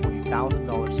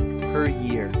 $120,000 per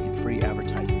year in free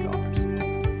advertising dollars.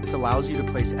 This allows you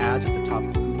to place ads at the top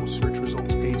of Google search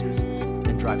results pages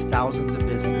and drive thousands of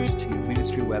visitors to your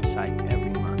ministry website every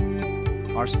month.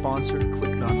 Our sponsor,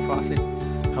 Click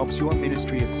Nonprofit, helps your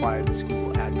ministry acquire this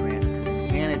Google ad grant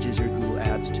and manages your Google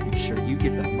ads to ensure you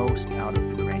get the most out of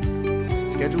the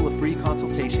grant. Schedule a free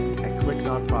consultation at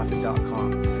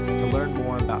clicknonprofit.com to learn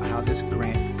more about how this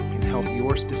grant can help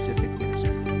your specific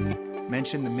ministry.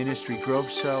 Mention the Ministry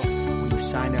Growth Show when you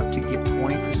sign up to get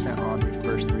 20% on your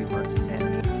first 3 months of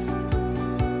ad.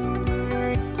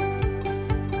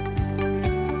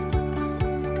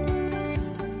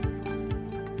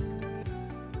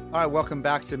 All right, welcome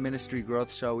back to Ministry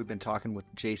Growth Show. We've been talking with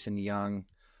Jason Young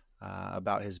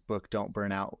about his book, Don't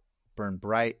Burn Out, Burn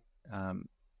Bright.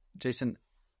 Jason,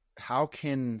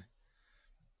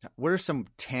 what are some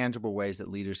tangible ways that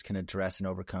leaders can address and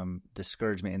overcome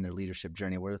discouragement in their leadership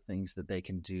journey? What are things that they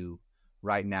can do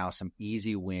right now, some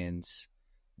easy wins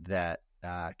that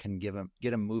can get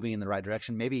them moving in the right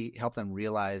direction? Maybe help them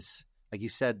realize, like you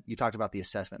said, you talked about the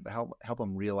assessment, but help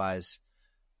them realize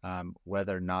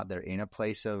whether or not they're in a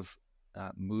place of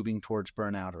moving towards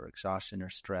burnout or exhaustion or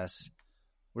stress.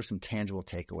 What are some tangible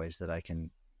takeaways that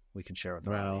we can share with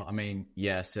our audience? I mean,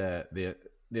 yes, the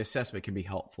assessment can be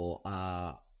helpful.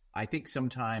 I think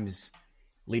sometimes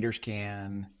leaders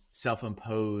can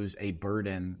self-impose a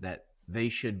burden that they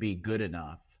should be good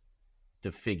enough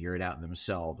to figure it out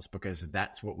themselves, because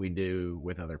that's what we do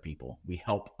with other people. We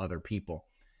help other people.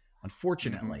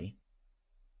 Unfortunately,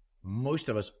 most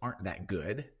of us aren't that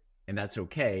good, and that's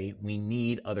okay. We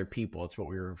need other people. It's what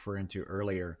we were referring to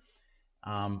earlier.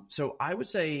 So I would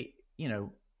say,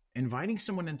 inviting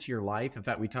someone into your life. In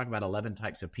fact, we talk about 11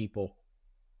 types of people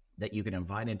that you can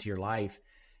invite into your life.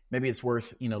 Maybe it's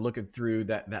worth, looking through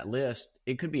that list.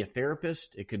 It could be a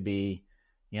therapist. It could be,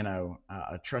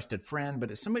 a trusted friend, but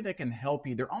it's somebody that can help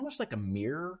you. They're almost like a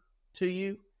mirror to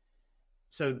you.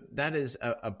 So that is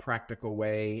a practical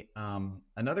way.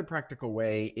 Another practical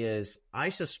way is, I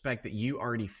suspect that you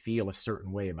already feel a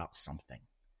certain way about something,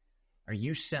 or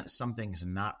you sense something's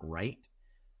not right.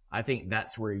 I think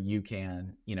that's where you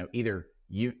can, either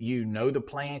you know the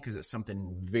plan because it's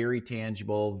something very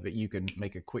tangible that you can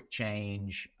make a quick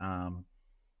change.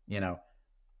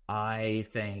 I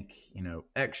think,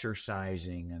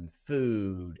 exercising and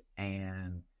food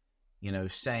and,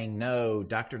 saying no.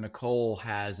 Dr. Nicole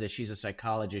has this. She's a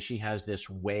psychologist. She has this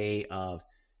way of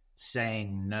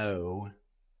saying no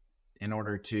in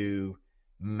order to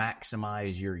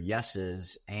maximize your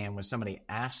yeses. And when somebody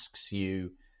asks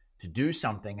you to do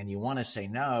something and you want to say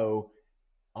no,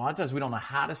 a lot of times we don't know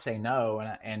how to say no.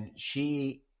 And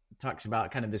she talks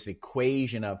about kind of this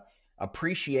equation of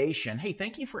appreciation. Hey,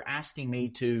 thank you for asking me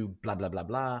to blah, blah, blah,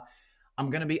 blah. I'm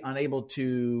going to be unable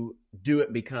to do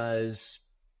it because,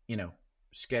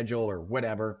 schedule or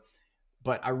whatever,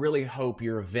 but I really hope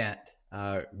your event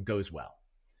goes well.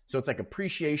 So it's like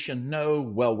appreciation, no,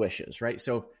 well wishes, right?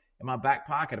 So in my back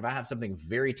pocket, if I have something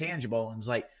very tangible and it's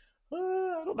like,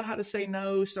 I don't know how to say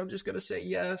no, so I'm just going to say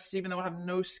yes, even though I have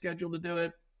no schedule to do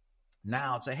it.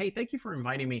 Now I'd say, hey, thank you for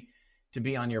inviting me to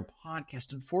be on your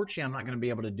podcast. Unfortunately, I'm not going to be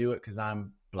able to do it because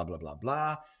I'm blah, blah, blah,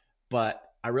 blah. But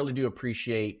I really do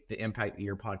appreciate the impact that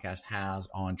your podcast has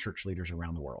on church leaders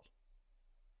around the world.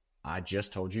 I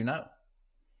just told you no.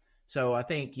 So I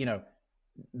think,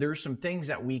 there's some things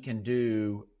that we can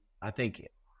do. I think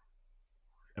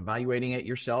evaluating it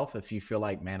yourself, if you feel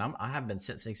like, man, I have been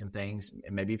sensing some things.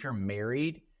 Maybe if you're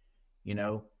married,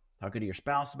 talking to your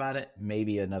spouse about it,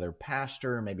 maybe another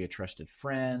pastor, maybe a trusted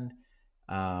friend,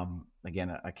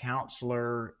 again, a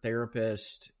counselor,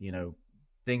 therapist,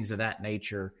 things of that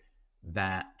nature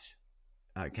that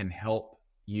can help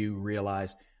you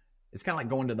realize. It's kind of like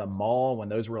going to the mall when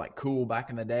those were like cool back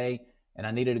in the day. And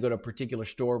I needed to go to a particular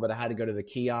store, but I had to go to the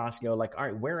kiosk, go like, all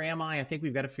right, where am I? I think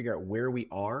we've got to figure out where we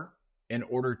are in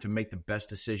order to make the best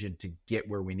decision to get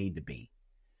where we need to be.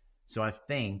 So I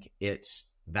think it's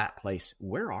that place.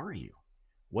 Where are you?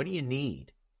 What do you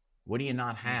need? What do you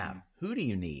not have? Who do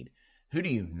you need? Who do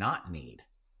you not need?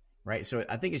 Right? So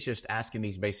I think it's just asking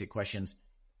these basic questions,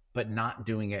 but not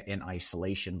doing it in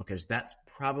isolation, because that's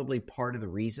probably part of the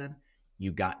reason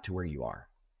you got to where you are.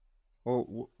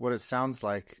 Well, what it sounds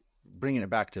like, bringing it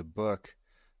back to book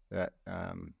that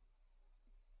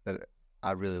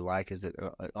I really like, is that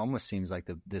it almost seems like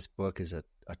this book is a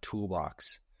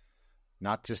toolbox,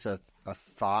 not just a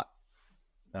thought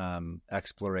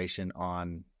exploration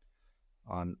on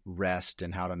rest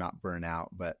and how to not burn out,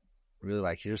 but really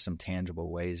like, here's some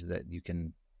tangible ways that you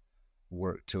can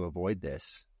work to avoid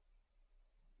this.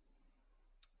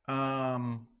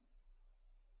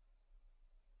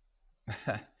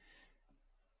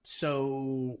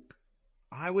 So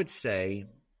I would say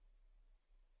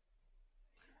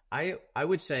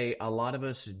a lot of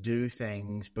us do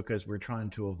things because we're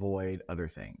trying to avoid other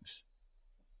things.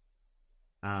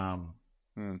 I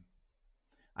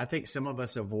think some of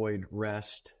us avoid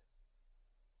rest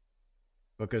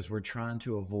because we're trying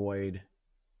to avoid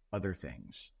other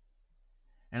things.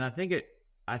 And I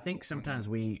think sometimes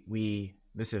we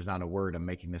this is not a word, I'm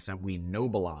making this up, we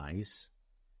nobilize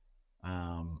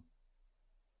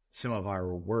some of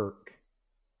our work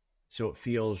so it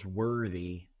feels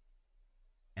worthy,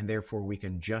 and therefore we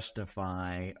can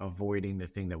justify avoiding the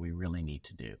thing that we really need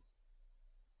to do.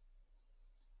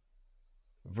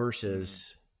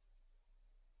 Versus,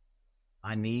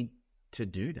 I need to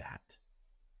do that.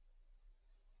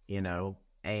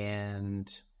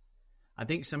 And I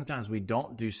think sometimes we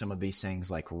don't do some of these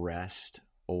things like rest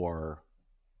or,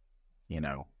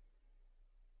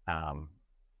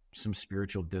 some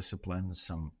spiritual disciplines,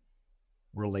 some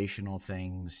relational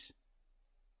things,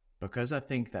 because I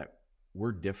think that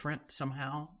we're different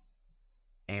somehow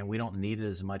and we don't need it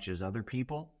as much as other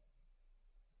people.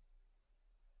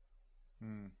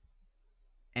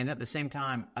 And at the same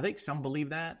time, I think some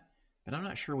believe that, but I'm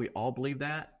not sure we all believe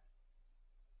that.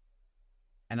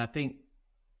 And I think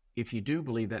if you do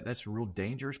believe that, that's a real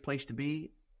dangerous place to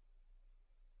be,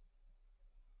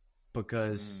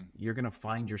 because you're going to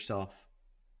find yourself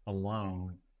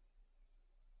alone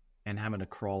and having to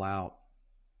crawl out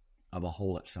of a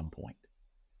hole at some point.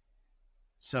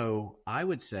 So I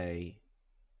would say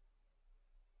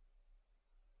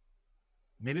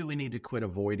maybe we need to quit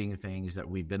avoiding things that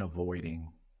we've been avoiding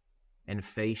and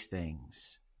face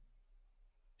things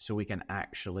so we can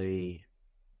actually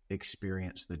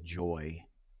experience the joy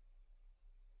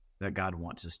that God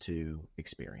wants us to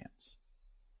experience,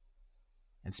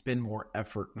 and spend more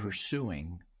effort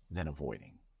pursuing than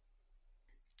avoiding.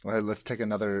 Well, let's take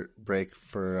another break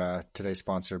for today's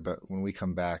sponsor, but when we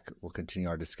come back, we'll continue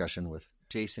our discussion with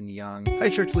Jason Young. Hi,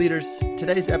 church leaders.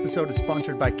 Today's episode is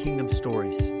sponsored by Kingdom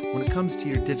Stories. When it comes to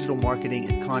your digital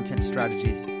marketing and content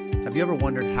strategies, have you ever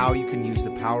wondered how you can use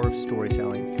the power of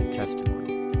storytelling and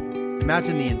testimony?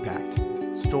 Imagine the impact.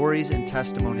 Stories and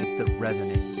testimonies that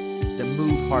resonate, that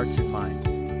move hearts and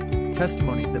minds.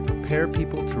 Testimonies that prepare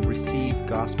people to receive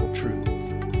gospel truths.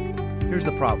 Here's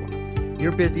the problem.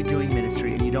 You're busy doing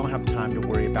ministry and you don't have time to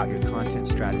worry about your content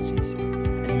strategies.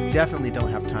 And you definitely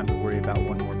don't have time to worry about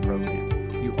one more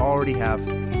program. You already have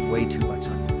way too much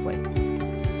on your plate.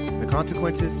 The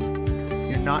consequences?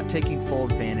 You're not taking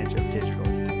full advantage of digital.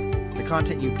 The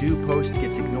content you do post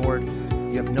gets ignored.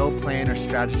 You have no plan or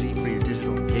strategy for your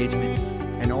digital engagement.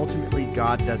 And ultimately,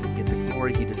 God doesn't get the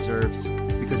glory he deserves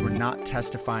because we're not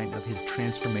testifying of his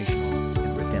transformational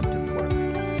and redemptive work.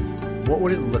 What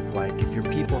would it look like if your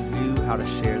people knew how to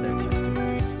share their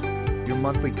testimonies? Your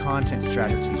monthly content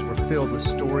strategies were filled with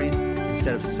stories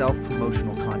instead of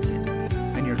self-promotional content,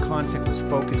 and your content was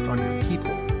focused on your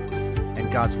people and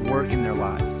God's work in their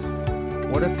lives.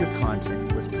 What if your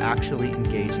content was actually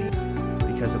engaging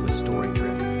because it was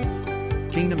story-driven?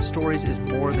 Kingdom Stories is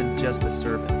more than just a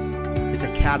service. It's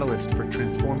a catalyst for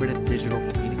transformative digital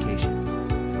communication.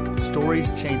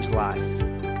 Stories change lives.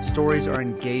 Stories are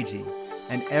engaging,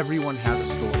 and everyone has a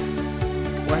story.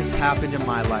 What has happened in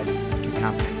my life can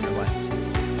happen in your life too.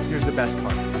 Here's the best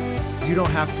part. You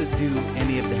don't have to do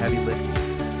any of the heavy lifting.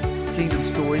 Kingdom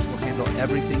Stories will handle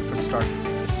everything from start to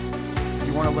finish. If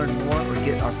you want to learn more or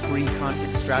get our free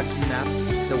content strategy map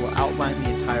that will outline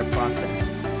the entire process,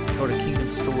 go to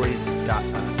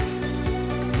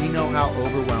kingdomstories.us. We know how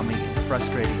overwhelming and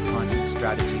frustrating content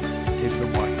strategies and digital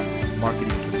marketing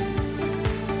can be.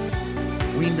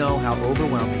 We know how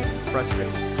overwhelming and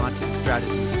frustrating content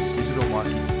strategies and digital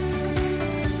marketing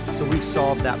can be. So we've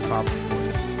solved that problem for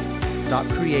you. Stop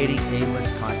creating aimless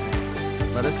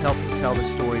content. Let us help you tell the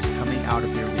stories coming out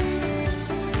of your ministry.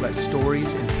 Let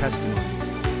stories and testimonies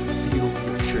fuel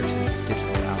your church's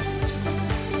digital outreach.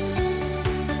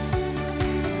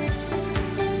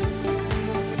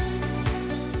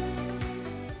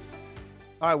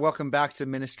 All right, welcome back to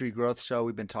Ministry Growth Show.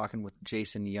 We've been talking with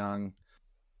Jason Young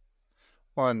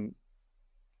on,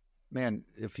 man,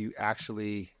 if you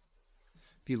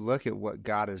look at what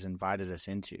God has invited us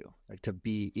into, like to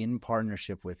be in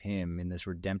partnership with him in this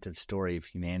redemptive story of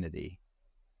humanity,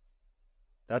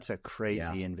 that's a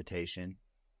crazy invitation,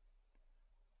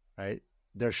 right?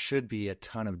 There should be a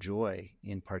ton of joy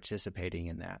in participating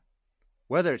in that,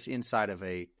 whether it's inside of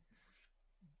a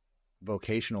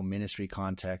vocational ministry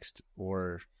context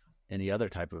or any other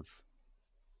type of,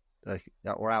 like,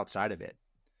 or outside of it.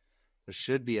 There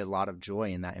should be a lot of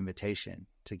joy in that invitation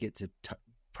to get to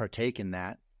partake in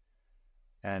that.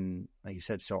 And like you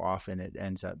said, so often it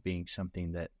ends up being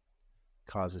something that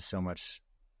causes so much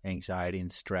anxiety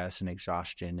and stress and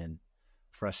exhaustion and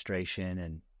frustration.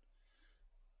 And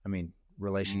I mean,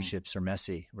 relationships are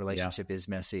messy. Relationship is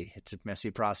messy. It's a messy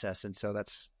process. And so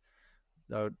that's,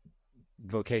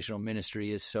 vocational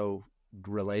ministry is so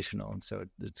relational, and so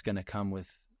it's going to come with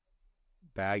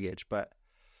baggage, but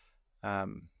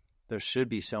there should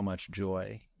be so much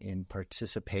joy in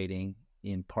participating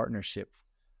in partnership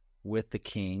with the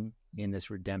King in this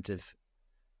redemptive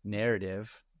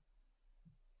narrative.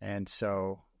 And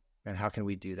how can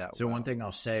we do that? So one thing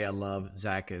I'll say I love,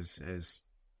 Zach, is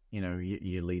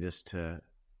you lead us to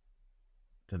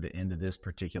the end of this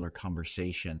particular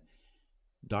conversation.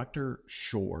 Dr.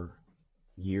 Shore,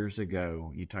 years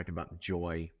ago, you talked about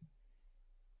joy.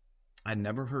 I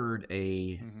never heard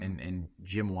and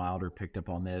Jim Wilder picked up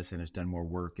on this and has done more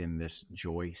work in this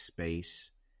joy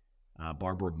space.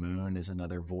 Barbara Moon is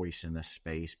another voice in this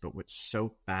space. But what's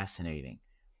so fascinating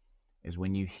is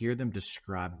when you hear them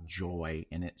describe joy,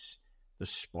 and it's the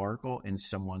sparkle in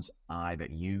someone's eye that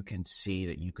you can see,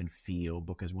 that you can feel,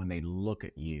 because when they look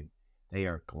at you, they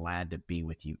are glad to be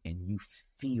with you, and you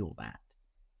feel that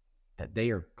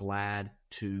they are glad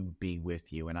to be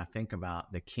with you. And I think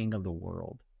about the King of the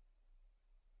world.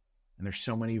 And there's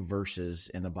so many verses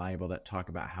in the Bible that talk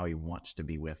about how he wants to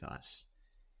be with us.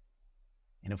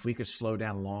 And if we could slow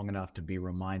down long enough to be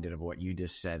reminded of what you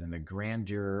just said and the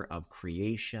grandeur of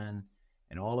creation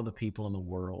and all of the people in the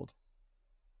world,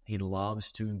 he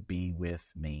loves to be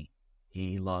with me.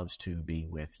 He loves to be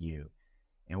with you.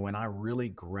 And when I really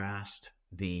grasped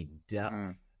the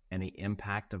depth and the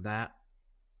impact of that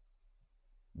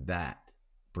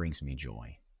brings me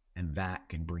joy, and that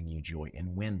can bring you joy.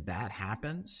 And when that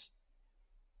happens,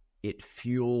 it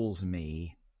fuels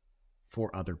me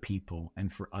for other people and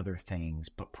for other things,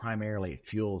 but primarily it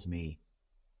fuels me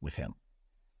with him.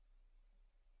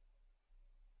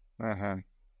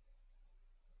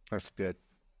 That's good.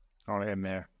 I'll end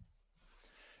there.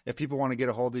 If people want to get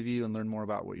a hold of you and learn more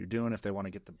about what you're doing, if they want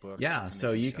to get the book.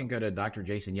 So you can go to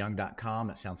drjasonyoung.com.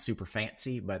 That sounds super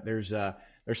fancy, but there's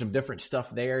some different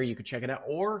stuff there. You can check it out.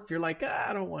 Or if you're like,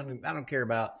 I don't care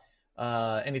about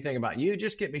anything about you,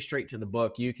 just get me straight to the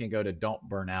book. You can go to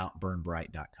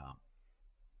don'tburnoutburnbright.com.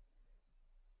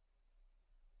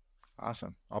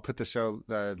 Awesome. I'll put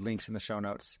the links in the show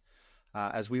notes.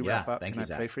 As we wrap up, can I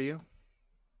pray for you?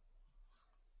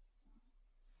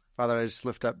 Father, I just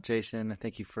lift up Jason.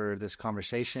 Thank you for this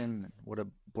conversation. What a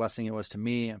blessing it was to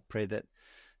me. I pray that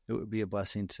it would be a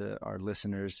blessing to our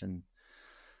listeners, and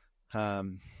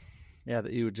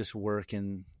that you would just work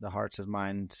in the hearts and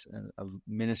minds of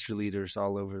ministry leaders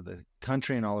all over the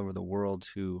country and all over the world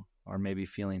who are maybe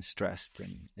feeling stressed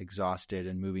and exhausted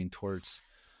and moving towards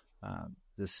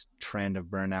this trend of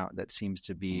burnout that seems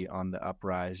to be on the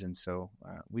uprise. And so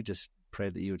we just pray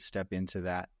that you would step into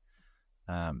that,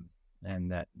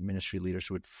 and that ministry leaders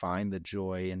would find the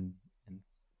joy in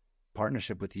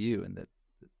partnership with you, and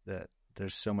that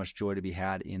there's so much joy to be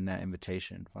had in that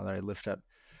invitation. Father, I lift up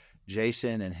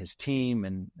Jason and his team,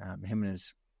 and him and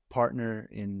his partner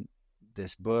in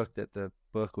this book, that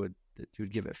you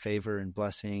would give it favor and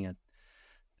blessing, and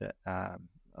that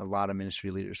a lot of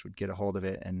ministry leaders would get a hold of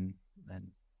it and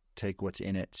take what's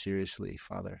in it seriously,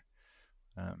 Father.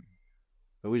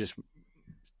 But we just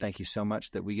thank you so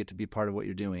much that we get to be part of what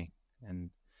you're doing, and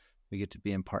we get to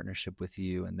be in partnership with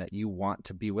you, and that you want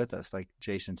to be with us. Like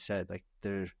Jason said, like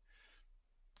the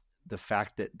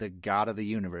fact that the God of the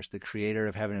universe, the creator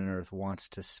of heaven and earth, wants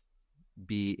to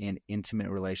be in intimate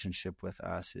relationship with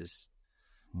us is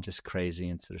just crazy.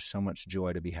 And so there's so much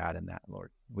joy to be had in that, Lord.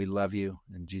 We love you.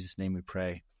 In Jesus' name we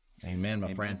pray. Amen,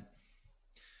 my friend.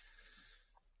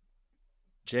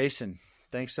 Jason,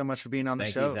 thanks so much for being on the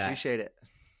show. Appreciate it.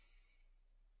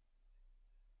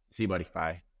 See you, buddy.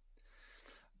 Bye.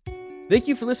 Thank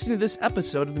you for listening to this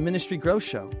episode of the Ministry Grow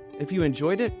Show. If you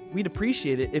enjoyed it, we'd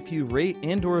appreciate it if you rate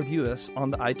and or review us on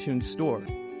the iTunes store.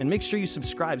 And make sure you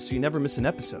subscribe so you never miss an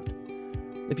episode.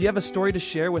 If you have a story to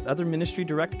share with other ministry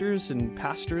directors and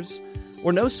pastors,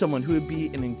 or know someone who would be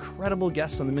an incredible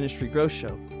guest on the Ministry Grow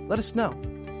Show, let us know.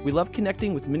 We love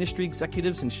connecting with ministry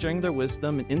executives and sharing their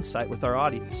wisdom and insight with our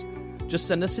audience. Just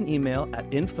send us an email at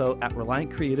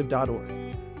info@reliantcreative.org.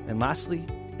 And lastly,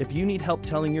 if you need help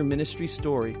telling your ministry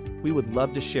story, we would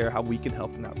love to share how we can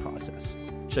help in that process.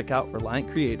 Check out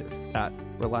Reliant Creative at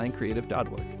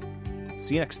reliantcreative.org.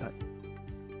 See you next time.